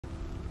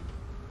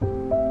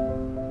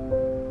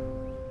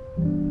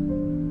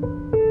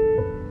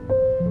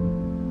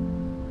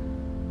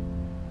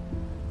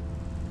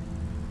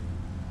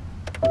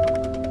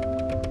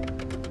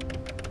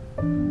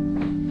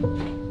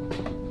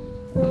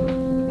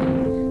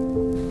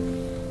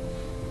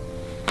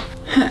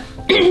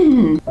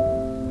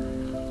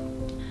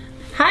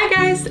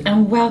guys,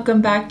 and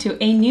welcome back to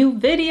a new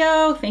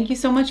video. Thank you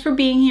so much for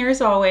being here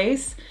as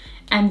always.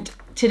 And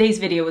today's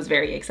video was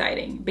very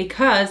exciting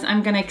because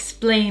I'm gonna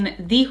explain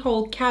the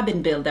whole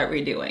cabin build that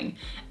we're doing.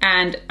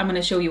 And I'm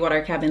gonna show you what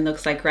our cabin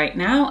looks like right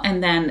now,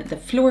 and then the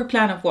floor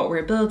plan of what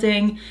we're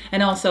building,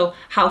 and also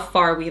how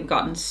far we've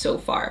gotten so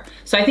far.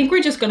 So I think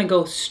we're just gonna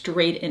go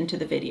straight into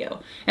the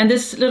video. And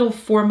this little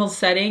formal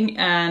setting,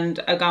 and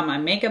I got my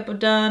makeup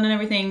done and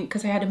everything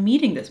because I had a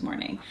meeting this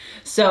morning.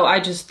 So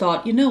I just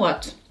thought, you know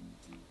what?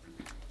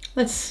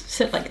 Let's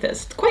sit like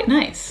this. It's quite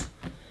nice.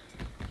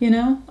 You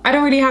know, I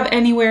don't really have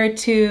anywhere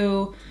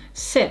to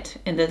sit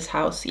in this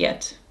house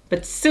yet,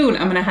 but soon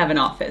I'm gonna have an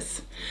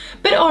office.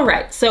 But all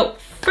right, so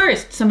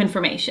first, some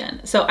information.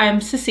 So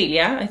I'm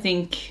Cecilia. I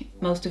think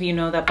most of you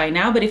know that by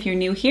now, but if you're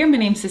new here, my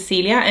name's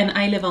Cecilia and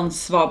I live on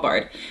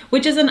Svalbard,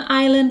 which is an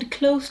island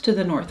close to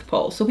the North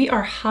Pole. So we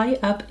are high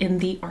up in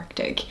the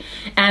Arctic.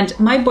 And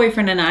my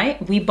boyfriend and I,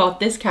 we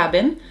bought this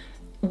cabin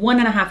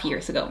 1.5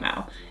 years ago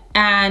now.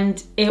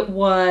 And it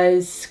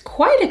was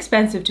quite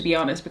expensive, to be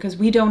honest, because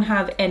we don't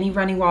have any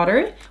running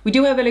water. We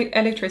do have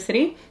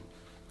electricity,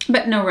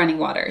 but no running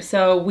water.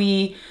 So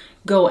we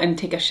go and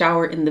take a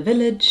shower in the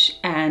village,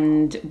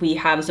 and we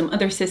have some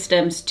other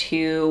systems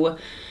to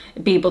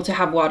be able to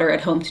have water at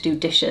home to do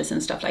dishes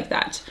and stuff like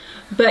that.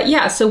 But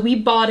yeah, so we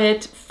bought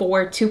it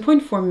for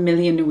 2.4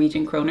 million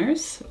Norwegian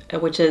kroners,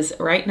 which is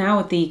right now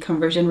at the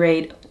conversion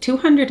rate,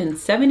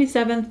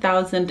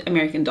 277,000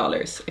 American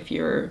dollars if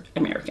you're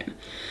American.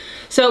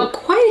 So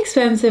quite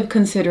expensive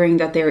considering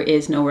that there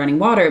is no running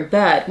water,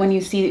 but when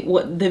you see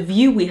what the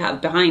view we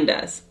have behind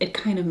us, it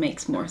kind of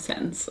makes more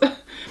sense.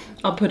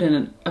 I'll put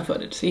in a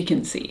footage so you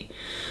can see.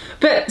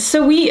 But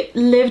so we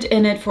lived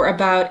in it for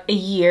about a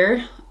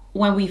year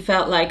when we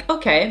felt like,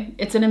 okay,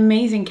 it's an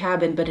amazing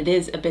cabin, but it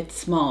is a bit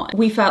small.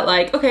 We felt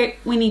like, okay,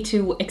 we need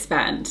to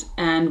expand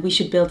and we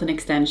should build an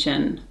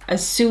extension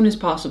as soon as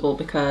possible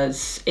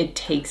because it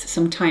takes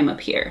some time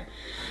up here.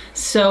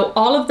 So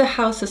all of the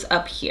houses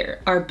up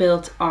here are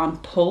built on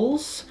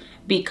poles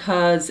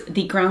because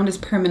the ground is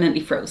permanently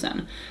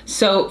frozen.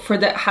 So for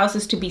the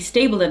houses to be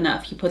stable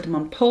enough, you put them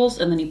on poles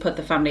and then you put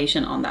the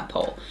foundation on that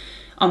pole,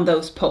 on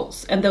those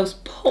poles. And those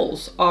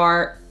poles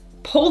are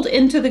pulled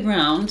into the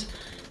ground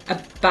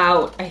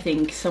about, I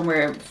think,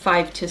 somewhere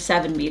 5 to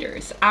 7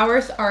 meters.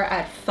 Ours are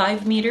at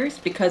 5 meters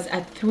because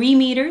at 3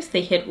 meters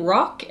they hit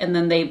rock and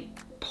then they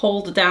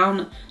pulled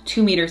down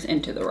 2 meters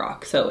into the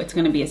rock. So it's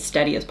going to be as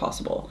steady as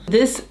possible.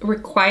 This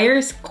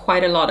requires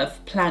quite a lot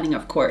of planning,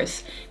 of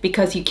course,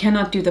 because you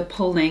cannot do the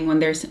pulling when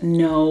there's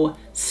no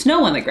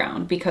snow on the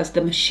ground, because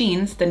the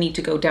machines that need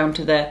to go down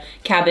to the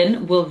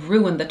cabin will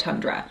ruin the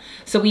tundra.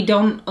 So we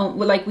don't,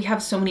 like, we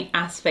have so many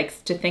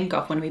aspects to think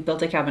of when we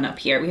build a cabin up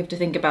here. We have to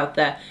think about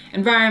the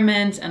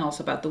environment and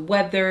also about the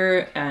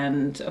weather,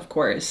 and of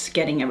course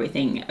getting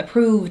everything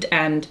approved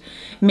and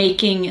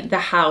making the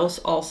house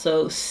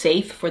also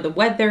safe for the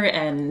weather,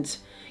 and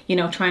you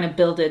know, trying to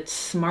build it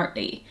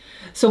smartly.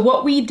 So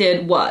what we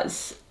did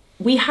was,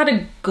 we had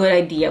a good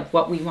idea of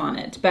what we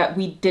wanted, but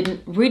we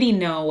didn't really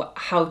know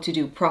how to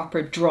do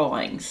proper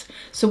drawings.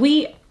 So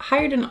we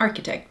hired an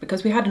architect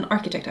because we had an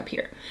architect up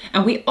here.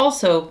 And we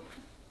also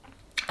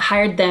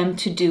hired them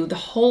to do the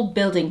whole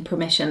building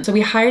permission. So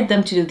we hired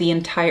them to do the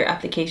entire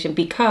application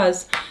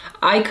because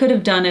I could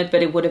have done it,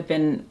 but it would have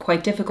been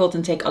quite difficult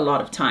and take a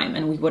lot of time,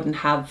 and we wouldn't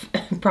have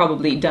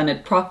probably done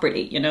it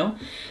properly, you know?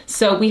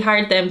 So we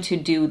hired them to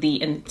do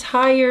the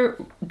entire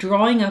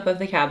drawing up of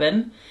the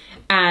cabin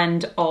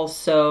and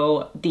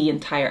also the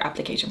entire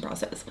application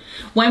process.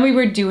 When we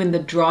were doing the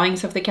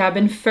drawings of the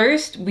cabin,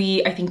 first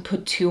we, I think,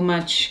 put too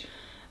much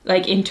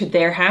like into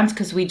their hands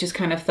because we just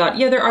kind of thought,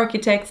 yeah, they're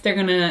architects, they're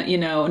gonna, you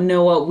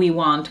know what we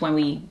want when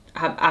we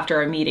have after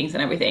our meetings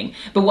and everything.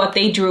 But what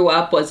they drew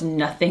up was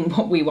nothing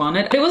what we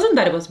wanted. It wasn't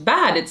that it was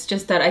bad, it's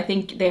just that I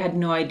think they had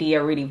no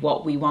idea really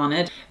what we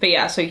wanted. But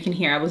yeah, so you can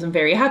hear I wasn't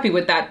very happy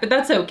with that, but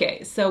that's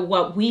okay. So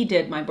what we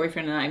did, my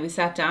boyfriend and I, we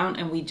sat down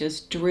and we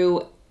just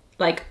drew,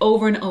 like,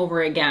 over and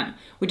over again.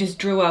 We just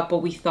drew up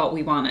what we thought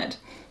we wanted.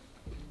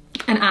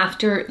 And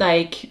after,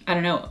 like, I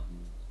don't know,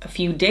 a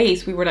few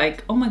days, we were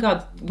like, oh my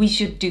God, we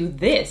should do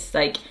this.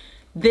 Like,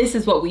 this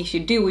is what we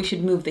should do. We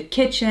should move the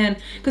kitchen.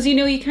 Because, you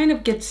know, you kind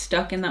of get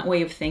stuck in that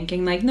way of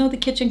thinking, like, no, the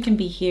kitchen can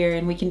be here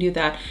and we can do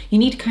that. You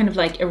need to kind of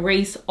like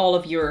erase all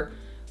of your,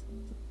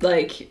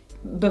 like,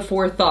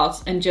 before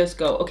thoughts and just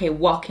go, okay,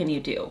 what can you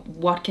do?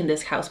 What can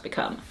this house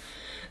become?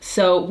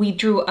 So we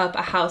drew up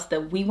a house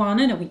that we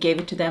wanted and we gave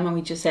it to them and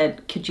we just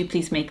said, could you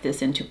please make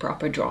this into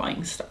proper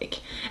drawings? Like,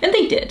 and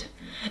they did.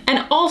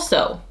 And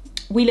also,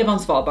 we live on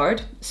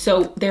Svalbard,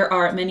 so there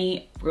are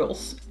many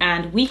rules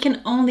and we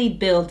can only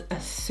build a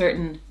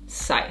certain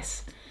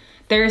size.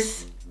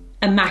 There's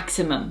a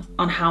maximum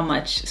on how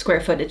much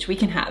square footage we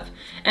can have,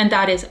 and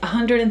that is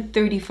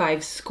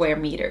 135 square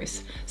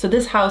meters. So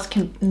this house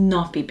can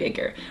not be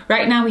bigger.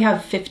 Right now we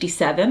have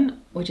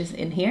 57, which is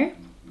in here.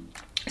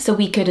 So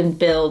we couldn't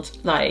build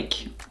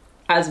like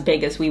as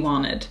big as we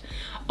wanted.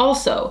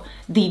 Also,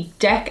 the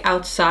deck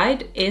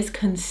outside is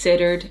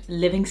considered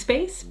living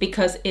space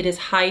because it is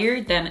higher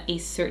than a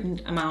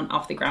certain amount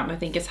off the ground. I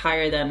think it's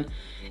higher than,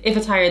 if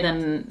it's higher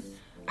than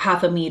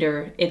half a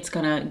meter, it's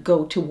gonna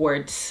go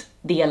towards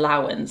the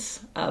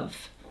allowance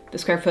of the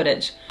square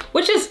footage,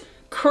 which is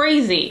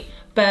crazy.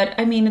 But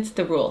I mean, it's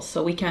the rules,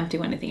 so we can't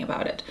do anything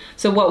about it.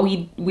 So what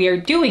we are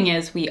doing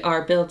is we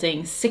are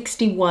building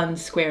 61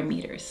 square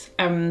meters.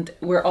 And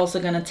we're also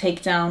gonna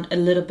take down a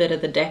little bit of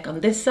the deck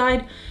on this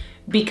side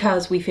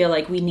because we feel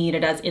like we need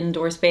it as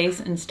indoor space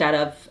instead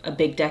of a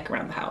big deck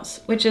around the house,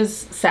 which is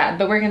sad.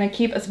 But we're gonna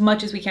keep as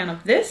much as we can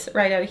of this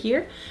right out of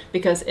here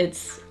because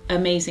it's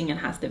amazing and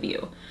has the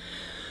view.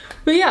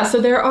 But yeah,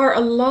 so there are a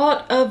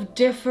lot of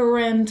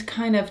different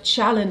kind of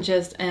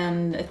challenges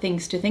and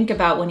things to think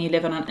about when you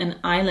live on an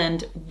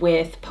island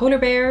with polar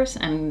bears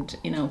and,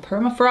 you know,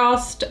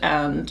 permafrost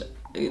and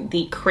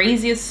the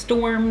craziest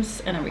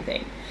storms and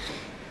everything.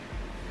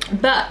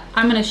 But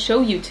I'm gonna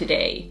show you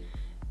today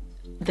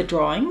the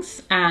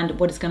drawings and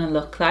what it's gonna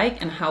look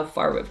like and how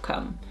far we've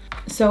come.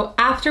 So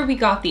after we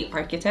got the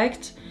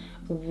architect,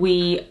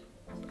 we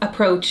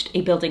approached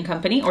a building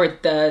company, or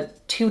the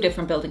two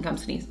different building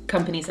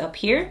companies up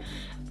here,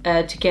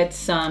 to get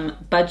some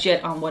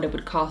budget on what it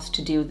would cost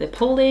to do the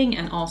poling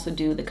and also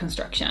do the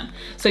construction.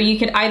 So you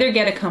could either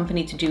get a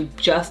company to do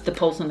just the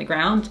poles on the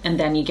ground and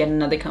then you get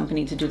another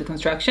company to do the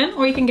construction,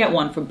 or you can get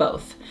one for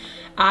both.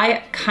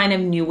 I kind of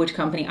knew which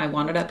company I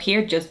wanted up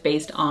here just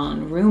based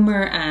on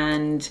rumor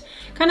and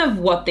kind of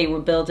what they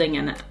were building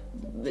and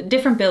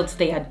different builds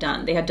they had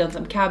done. They had done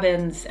some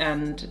cabins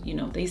and, you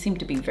know, they seemed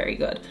to be very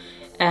good.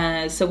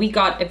 So we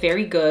got a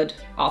very good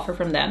offer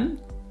from them.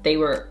 They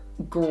were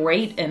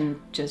great and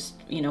just,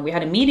 you know, we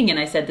had a meeting and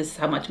I said, this is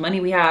how much money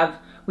we have.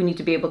 We need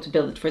to be able to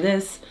build it for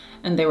this.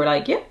 And they were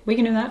like, yeah, we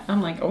can do that.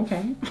 I'm like,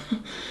 okay.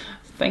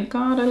 Thank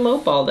God I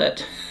lowballed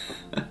it.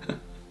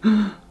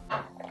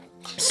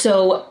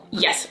 So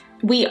yes,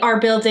 we are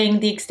building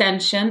the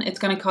extension. It's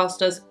going to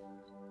cost us,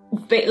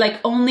 like,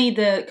 only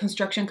the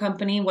construction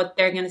company, what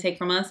they're going to take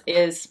from us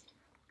is,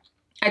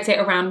 I'd say,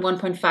 around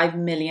 1.5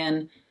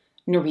 million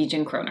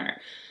Norwegian kroner.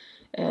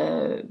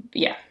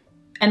 Yeah.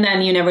 And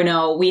then you never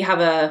know. We have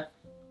a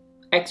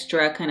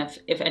extra kind of,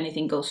 if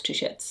anything goes to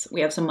shits,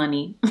 we have some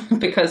money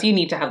because you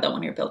need to have that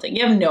when you're building.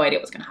 You have no idea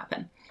what's going to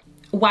happen.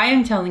 Why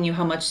I'm telling you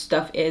how much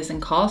stuff is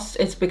and costs,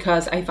 it's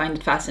because I find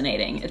it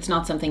fascinating. It's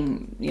not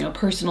something, you know,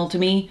 personal to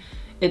me.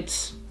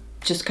 It's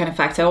just kind of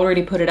facts. I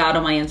already put it out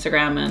on my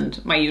Instagram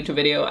and my YouTube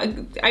video. I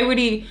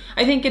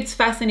think it's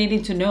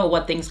fascinating to know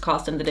what things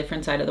cost on the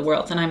different side of the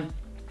world. And I'm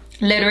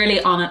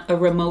literally on a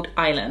remote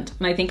island.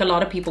 And I think a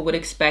lot of people would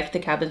expect the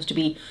cabins to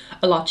be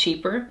a lot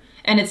cheaper.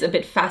 And it's a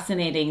bit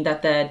fascinating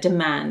that the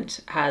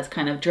demand has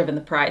kind of driven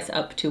the price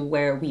up to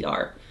where we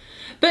are.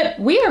 But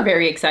we are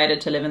very excited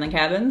to live in the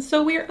cabins,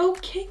 so we're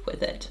okay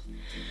with it.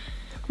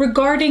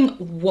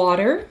 Regarding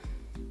water,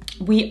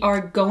 we are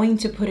going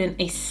to put in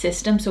a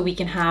system so we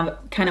can have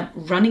kind of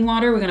running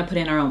water. We're gonna put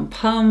in our own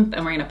pump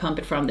and we're gonna pump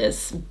it from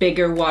this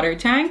bigger water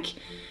tank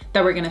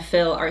that we're gonna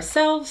fill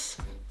ourselves.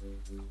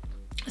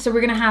 So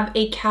we're gonna have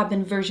a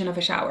cabin version of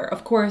a shower.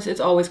 Of course, it's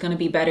always gonna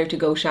be better to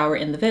go shower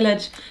in the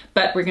village,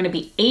 but we're gonna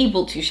be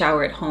able to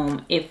shower at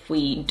home if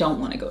we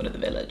don't wanna go to the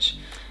village.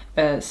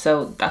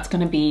 So that's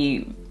gonna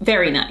be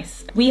very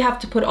nice. We have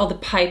to put all the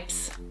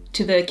pipes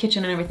to the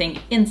kitchen and everything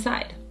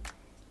inside.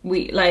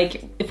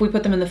 If we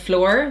put them in the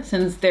floor,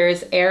 since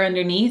there's air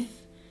underneath,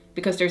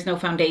 because there's no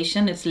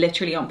foundation, it's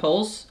literally on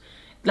poles,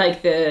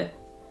 like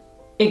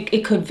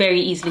it could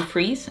very easily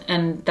freeze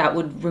and that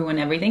would ruin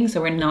everything. So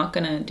we're not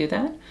gonna do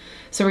that.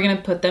 So we're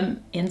gonna put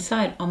them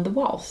inside on the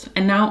walls.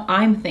 And now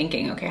I'm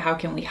thinking, okay, how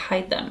can we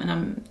hide them? And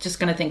I'm just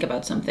gonna think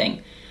about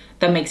something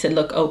that makes it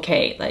look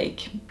okay,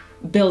 like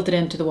build it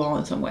into the wall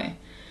in some way.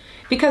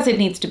 Because it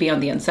needs to be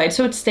on the inside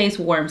so it stays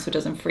warm so it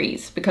doesn't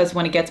freeze. Because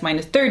when it gets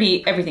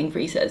 -30, everything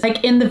freezes.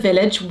 Like in the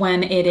village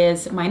when it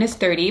is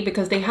 -30,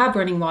 because they have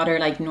running water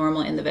like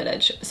normal in the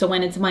village. So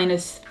when it's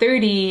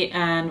 -30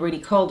 and really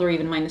cold, or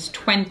even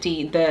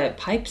 -20, the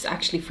pipes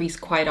actually freeze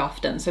quite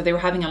often. So they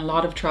were having a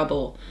lot of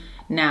trouble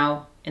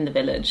now in the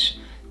village.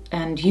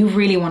 And you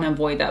really want to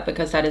avoid that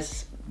because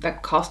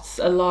that costs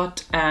a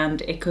lot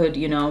and it could,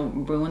 you know,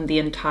 ruin the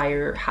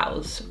entire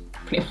house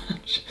pretty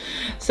much.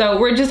 So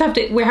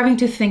we're having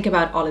to think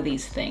about all of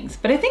these things,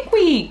 but I think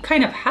we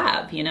kind of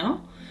have, you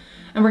know,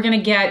 and we're gonna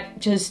get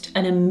just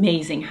an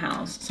amazing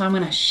house. So I'm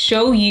gonna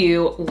show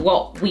you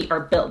what we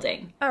are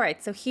building. All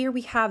right, so here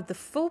we have the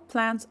full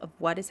plans of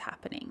what is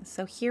happening.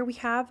 So here we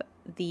have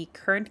the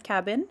current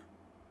cabin.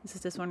 This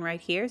is this one right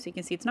here. So you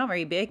can see it's not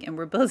very big and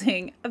we're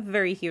building a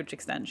very huge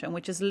extension,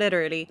 which is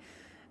literally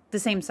the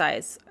same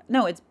size.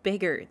 No, it's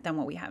bigger than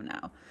what we have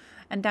now.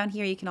 And down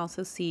here you can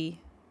also see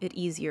it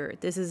easier.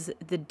 This is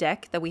the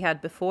deck that we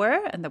had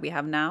before and that we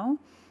have now.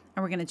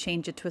 And we're going to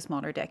change it to a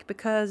smaller deck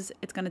because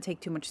it's going to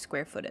take too much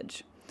square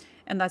footage.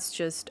 And that's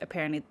just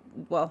apparently,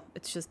 well,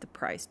 it's just the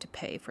price to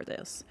pay for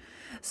this.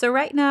 So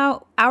right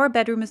now our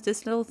bedroom is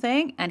this little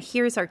thing, and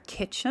here's our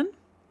kitchen.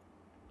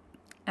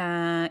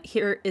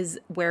 Here is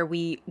where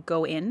we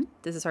go in.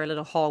 This is our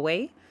little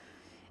hallway.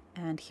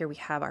 And here we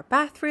have our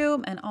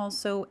bathroom and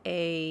also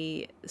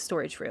a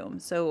storage room.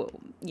 So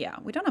yeah,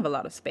 we don't have a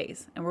lot of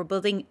space, and we're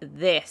building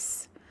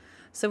this.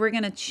 So we're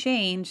gonna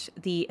change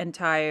the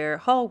entire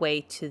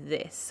hallway to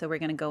this. So we're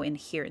gonna go in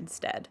here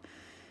instead.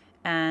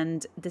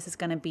 And this is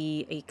gonna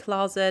be a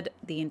closet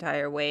the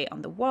entire way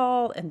on the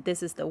wall. And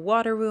this is the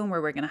water room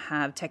where we're gonna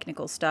have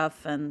technical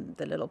stuff and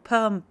the little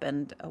pump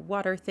and a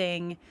water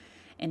thing.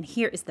 And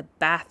here is the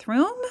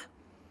bathroom.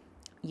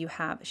 You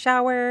have a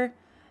shower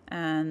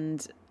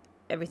and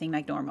everything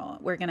like normal.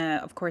 We're gonna,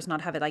 of course,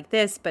 not have it like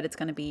this, but it's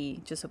gonna be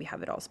just so we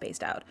have it all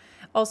spaced out.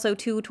 Also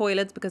 2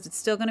 toilets, because it's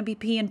still gonna be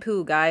pee and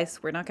poo,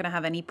 guys. We're not gonna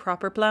have any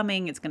proper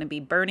plumbing. It's gonna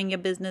be burning your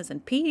business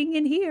and peeing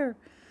in here.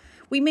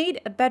 We made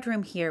a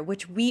bedroom here,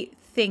 which we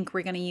think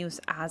we're gonna use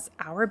as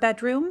our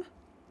bedroom.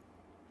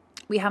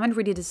 We haven't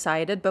really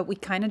decided, but we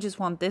kind of just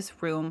want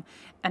this room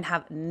and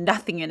have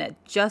nothing in it,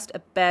 just a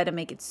bed, and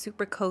make it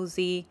super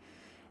cozy.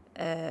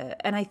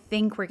 And I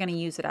think we're going to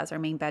use it as our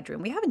main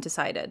bedroom. We haven't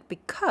decided,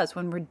 because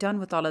when we're done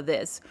with all of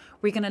this,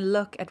 we're going to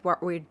look at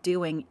what we're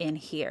doing in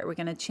here. We're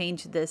going to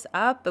change this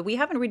up, but we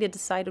haven't really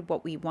decided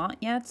what we want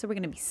yet. So we're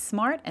going to be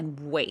smart and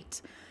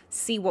wait,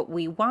 see what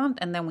we want,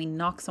 and then we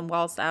knock some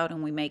walls out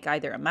and we make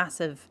either a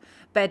massive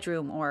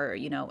bedroom or,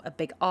 you know, a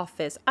big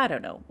office. I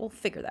don't know. We'll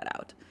figure that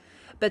out.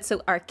 But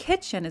so our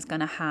kitchen is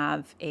going to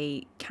have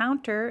a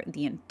counter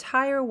the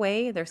entire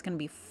way. There's going to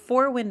be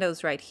 4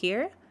 windows right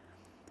here.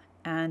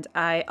 And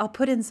I'll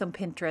put in some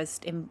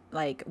Pinterest in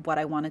like what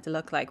I want it to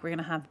look like. We're going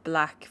to have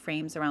black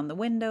frames around the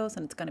windows,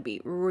 and it's going to be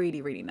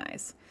really, really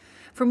nice.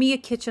 For me, a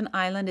kitchen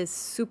island is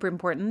super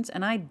important,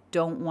 and I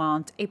don't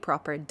want a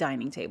proper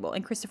dining table.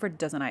 And Christopher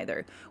doesn't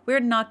either. We're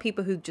not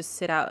people who just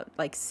sit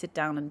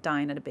down and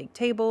dine at a big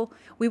table.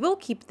 We will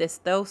keep this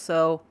though,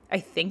 so I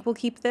think we'll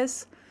keep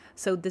this.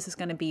 So this is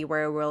going to be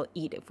where we'll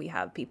eat if we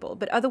have people.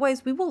 But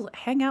otherwise, we will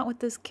hang out with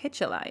this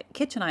kitchen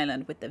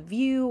island with the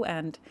view,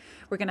 and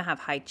we're going to have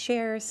high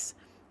chairs.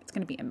 It's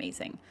going to be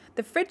amazing.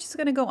 The fridge is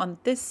going to go on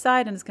this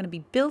side, and it's going to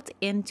be built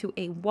into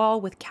a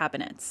wall with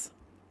cabinets.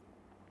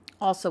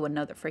 Also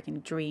another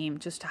freaking dream,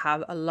 just to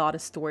have a lot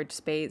of storage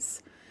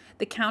space.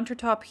 The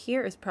countertop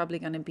here is probably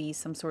going to be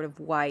some sort of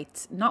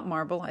white, not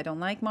marble. I don't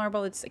like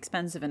marble. It's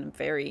expensive and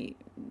very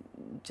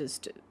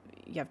just...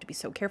 You have to be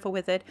so careful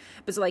with it,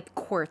 but it's like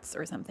quartz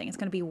or something. It's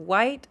going to be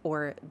white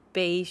or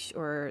beige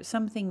or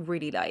something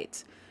really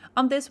light.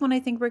 On this one, I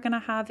think we're going to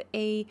have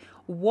a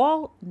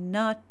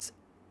walnut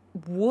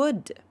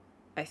wood.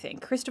 I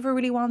think Christopher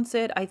really wants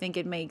it. I think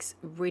it makes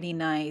really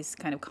nice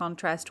kind of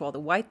contrast to all the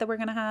white that we're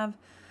going to have.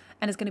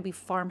 And it's going to be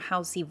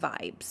farmhousey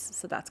vibes.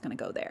 So that's going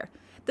to go there.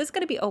 This is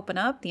going to be open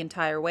up the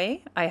entire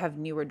way. I have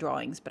newer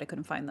drawings, but I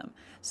couldn't find them.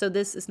 So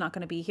this is not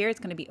going to be here. It's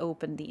going to be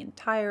open the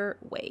entire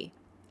way.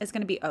 It's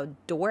going to be a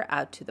door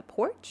out to the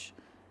porch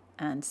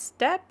and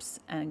steps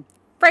and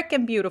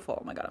freaking beautiful.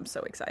 Oh my God, I'm so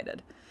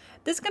excited.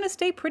 This is going to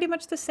stay pretty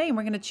much the same.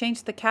 We're going to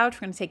change the couch.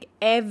 We're going to take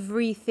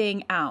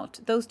everything out.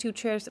 Those 2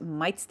 chairs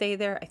might stay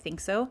there. I think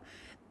so.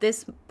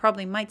 This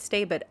probably might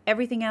stay, but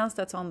everything else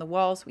that's on the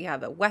walls, we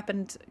have a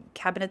weapon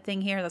cabinet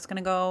thing here that's going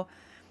to go.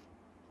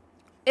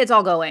 It's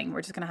all going.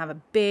 We're just going to have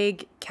a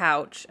big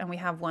couch, and we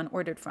have one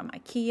ordered from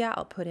IKEA.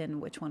 I'll put in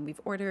which one we've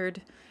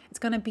ordered. It's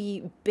going to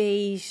be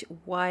beige,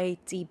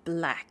 whitey,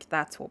 black.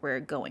 That's what we're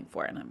going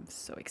for, and I'm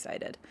so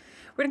excited.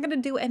 We're not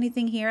going to do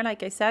anything here.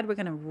 Like I said, we're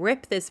going to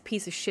rip this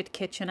piece of shit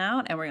kitchen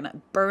out, and we're going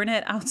to burn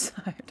it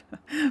outside.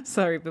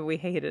 Sorry, but we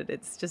hate it.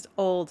 It's just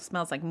old,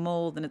 smells like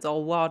mold, and it's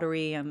all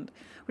watery, and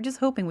we're just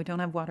hoping we don't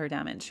have water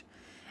damage.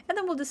 And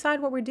then we'll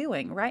decide what we're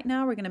doing. Right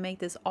now, we're going to make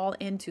this all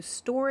into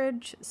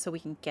storage so we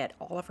can get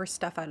all of our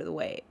stuff out of the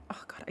way.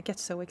 Oh God, I get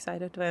so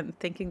excited when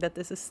thinking that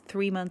this is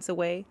 3 months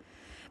away.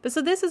 But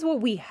so this is what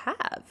we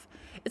have.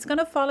 It's going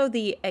to follow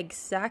the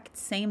exact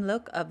same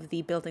look of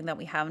the building that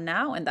we have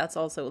now. And that's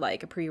also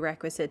like a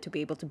prerequisite to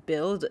be able to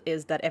build,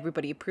 is that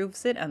everybody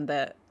approves it and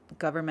the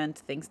government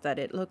thinks that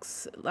it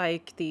looks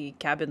like the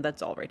cabin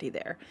that's already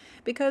there,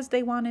 because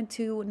they wanted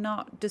to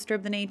not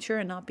disturb the nature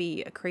and not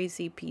be a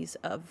crazy piece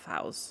of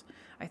house,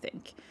 I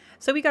think.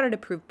 So we got it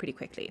approved pretty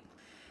quickly.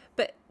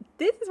 But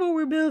this is what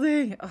we're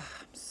building. Oh,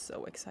 I'm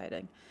so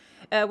excited.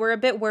 We're a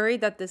bit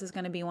worried that this is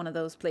going to be one of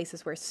those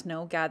places where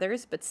snow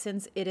gathers, but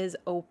since it is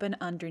open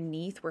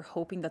underneath, we're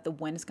hoping that the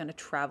wind is going to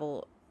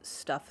travel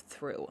stuff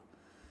through,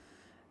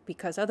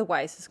 because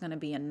otherwise it's going to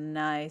be a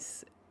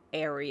nice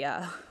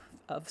area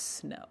of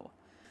snow.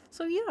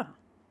 So yeah,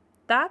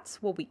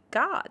 that's what we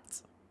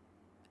got.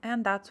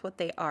 And that's what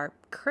they are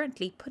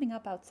currently putting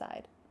up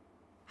outside.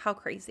 How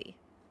crazy.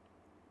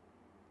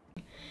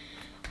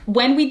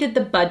 When we did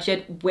the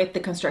budget with the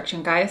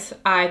construction guys,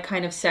 I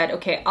kind of said,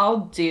 okay,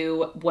 I'll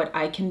do what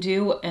I can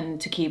do and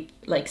to keep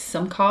like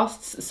some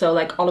costs. So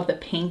like all of the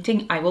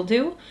painting I will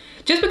do,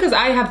 just because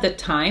I have the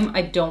time,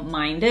 I don't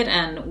mind it.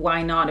 And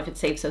why not if it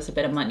saves us a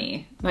bit of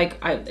money? Like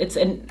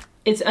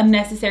it's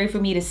unnecessary for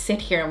me to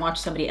sit here and watch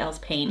somebody else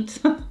paint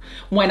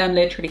when I'm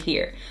literally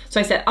here. So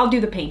I said, I'll do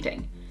the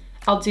painting.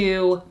 I'll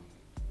do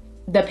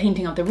the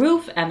painting of the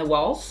roof and the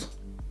walls.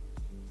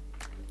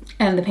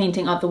 And the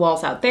painting of the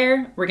walls out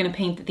there. We're gonna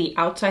paint the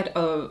outside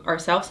of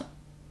ourselves.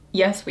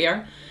 Yes, we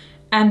are.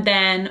 And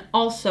then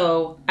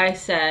also I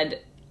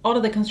said, all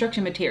of the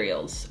construction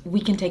materials, we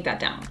can take that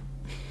down.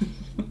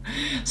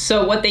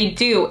 So what they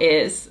do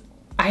is,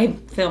 I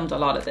filmed a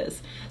lot of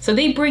this. So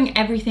they bring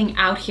everything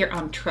out here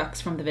on trucks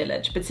from the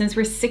village. But since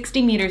we're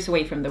 60 meters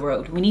away from the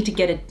road, we need to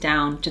get it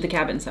down to the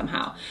cabin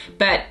somehow.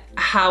 But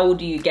how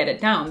do you get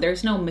it down?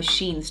 There's no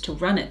machines to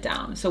run it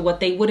down. So what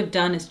they would have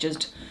done is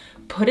just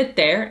put it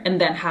there and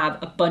then have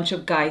a bunch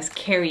of guys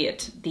carry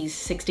it these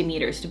 60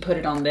 meters to put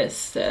it on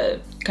this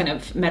kind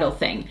of metal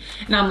thing.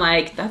 And I'm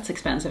like, that's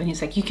expensive. And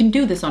he's like, you can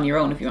do this on your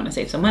own if you want to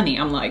save some money.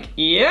 I'm like,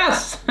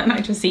 yes. And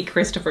I just see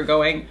Christopher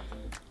going,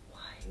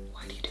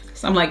 why do you do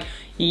this? I'm like,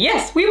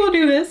 yes, we will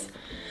do this.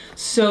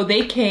 So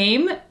they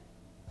came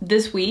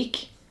this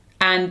week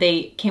and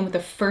they came with the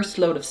first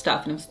load of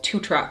stuff, and it was 2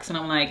 trucks. And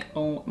I'm like,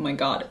 oh my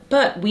God.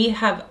 But we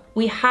had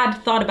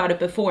thought about it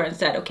before and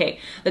said, okay,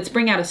 let's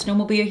bring out a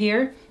snowmobile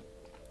here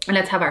and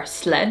let's have our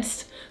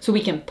sleds so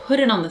we can put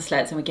it on the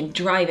sleds and we can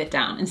drive it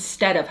down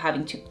instead of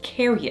having to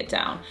carry it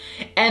down.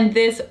 And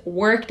this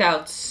worked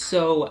out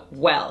so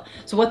well.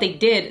 So what they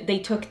did, they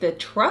took the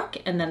truck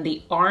and then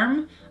the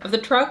arm of the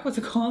truck, what's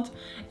it called?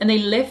 And they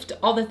lift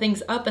all the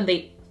things up and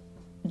they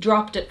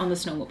dropped it on the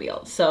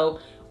snowmobile. So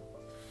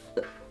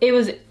it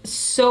was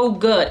so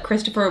good.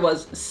 Christopher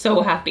was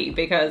so happy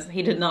because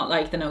he did not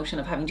like the notion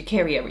of having to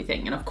carry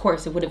everything. And of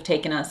course it would have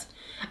taken us,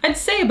 I'd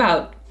say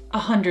about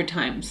 100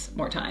 times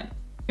more time,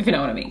 if you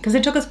know what I mean. Because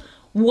it took us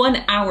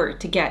 1 hour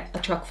to get a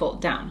truck full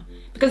down.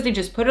 Because they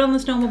just put it on the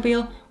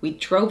snowmobile, we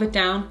drove it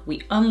down,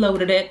 we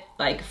unloaded it,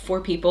 like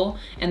 4 people,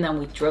 and then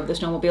we drove the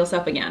snowmobiles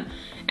up again.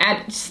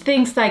 And just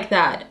things like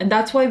that. And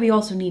that's why we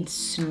also need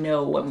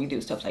snow when we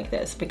do stuff like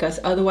this, because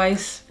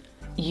otherwise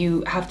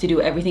you have to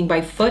do everything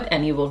by foot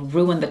and you will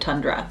ruin the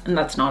tundra, and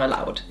that's not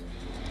allowed.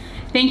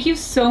 Thank you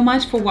so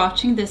much for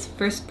watching this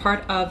first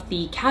part of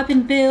the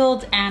cabin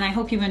build, and I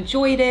hope you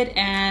enjoyed it,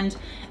 and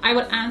I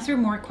will answer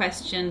more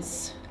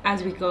questions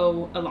as we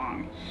go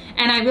along.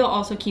 And I will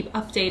also keep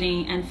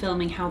updating and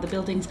filming how the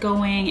building's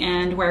going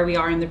and where we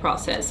are in the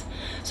process.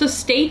 So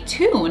stay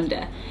tuned.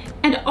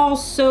 And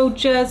also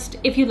just,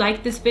 if you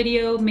like this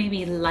video,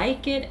 maybe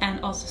like it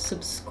and also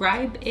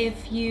subscribe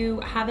if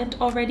you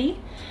haven't already.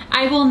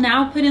 I will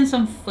now put in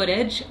some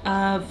footage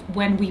of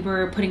when we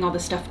were putting all the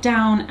stuff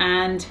down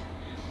and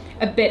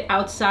a bit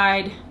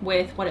outside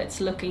with what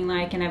it's looking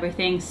like and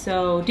everything.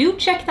 So do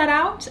check that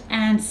out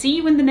and see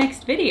you in the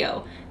next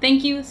video.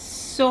 Thank you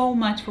so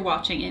much for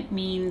watching. It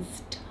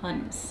means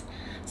tons.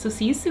 So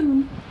see you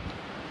soon.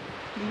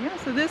 Yeah,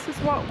 so this is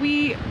what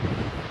we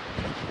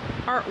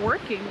are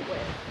working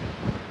with.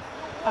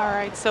 All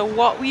right, so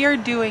what we are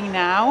doing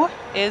now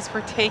is we're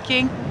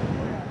taking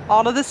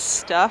all of the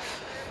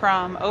stuff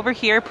from over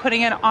here,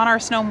 putting it on our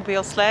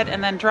snowmobile sled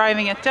and then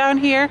driving it down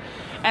here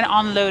and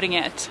unloading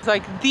it. It's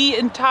like the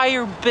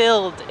entire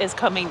build is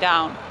coming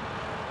down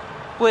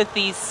with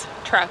these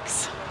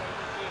trucks.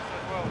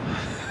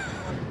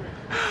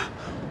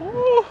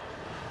 Ooh,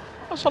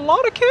 that's a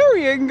lot of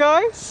carrying,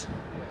 guys.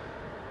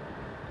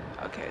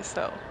 Okay,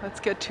 so let's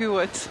get to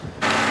it.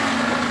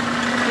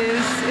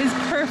 This is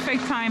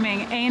perfect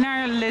timing.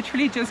 Einar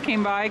literally just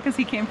came by because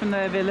he came from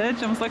the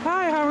village. I was like,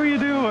 hi, how are you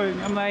doing?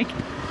 I'm like,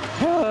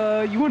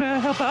 you want to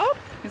help out?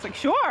 He's like,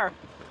 sure.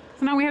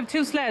 So now we have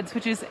 2 sleds,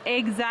 which is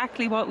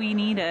exactly what we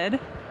needed,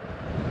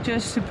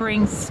 just to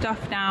bring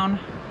stuff down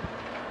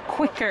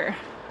quicker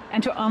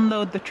and to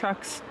unload the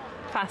trucks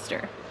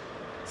faster.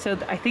 So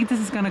I think this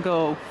is gonna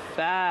go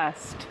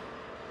fast.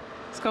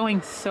 It's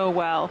going so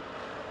well.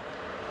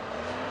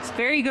 It's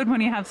very good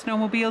when you have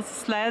snowmobiles,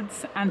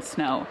 sleds, and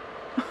snow.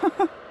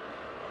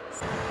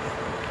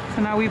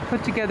 So now we've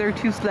put together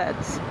 2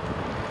 sleds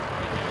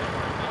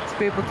to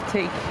be able to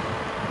take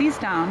these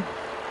down,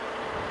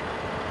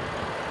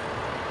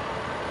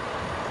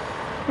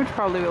 which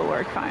probably will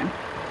work fine.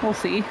 We'll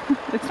see.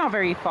 It's not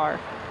very far,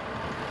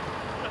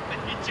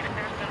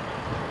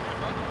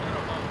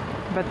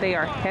 but they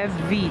are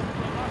heavy.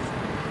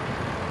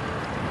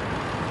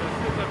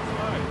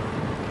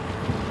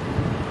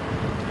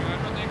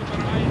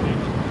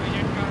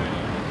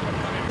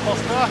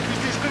 Hvis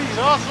de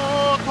skliser,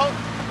 så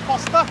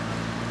pasta.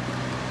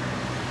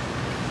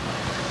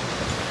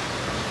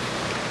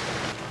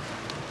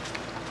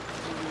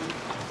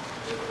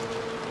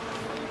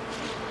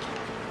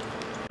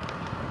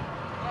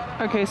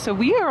 Okay, so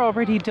we are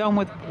already done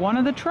with one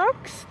of the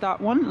trucks,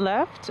 that one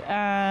left,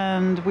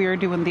 and we are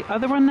doing the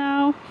other one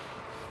now.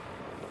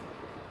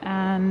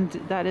 And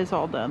that is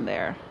all done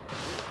there.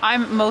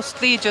 I'm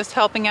mostly just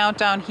helping out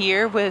down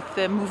here with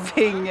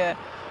moving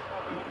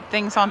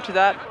things onto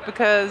that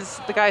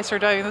because the guys are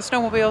driving the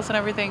snowmobiles and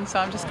everything, so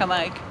I'm just kind of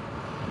like,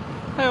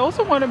 I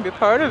also want to be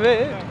part of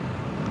it.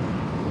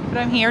 But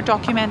I'm here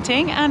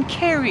documenting and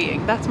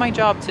carrying. That's my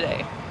job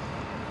today.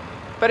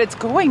 But it's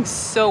going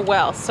so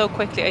well, so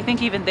quickly. I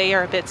think even they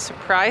are a bit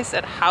surprised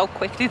at how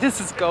quickly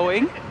this is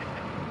going.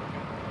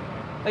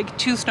 Like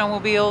 2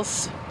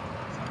 snowmobiles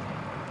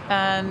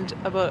and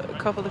about a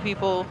couple of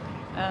people,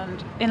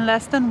 and in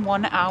less than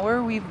 1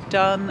 hour we've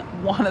done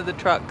one of the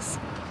trucks.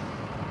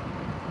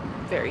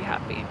 Very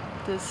happy.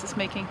 This is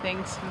making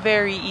things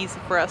very easy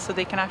for us so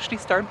they can actually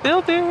start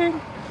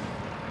building.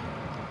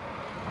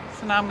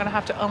 So now I'm gonna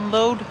have to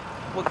unload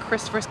what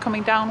Christopher's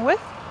coming down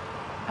with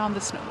on the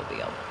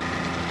snowmobile.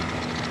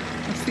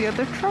 That's the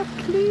other truck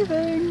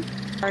leaving.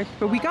 Alright,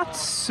 but we got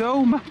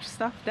so much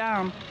stuff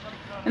down.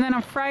 And then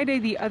on Friday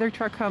the other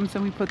truck comes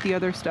and we put the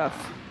other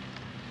stuff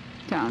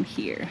down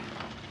here.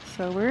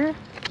 So we're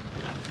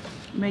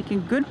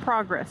making good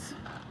progress.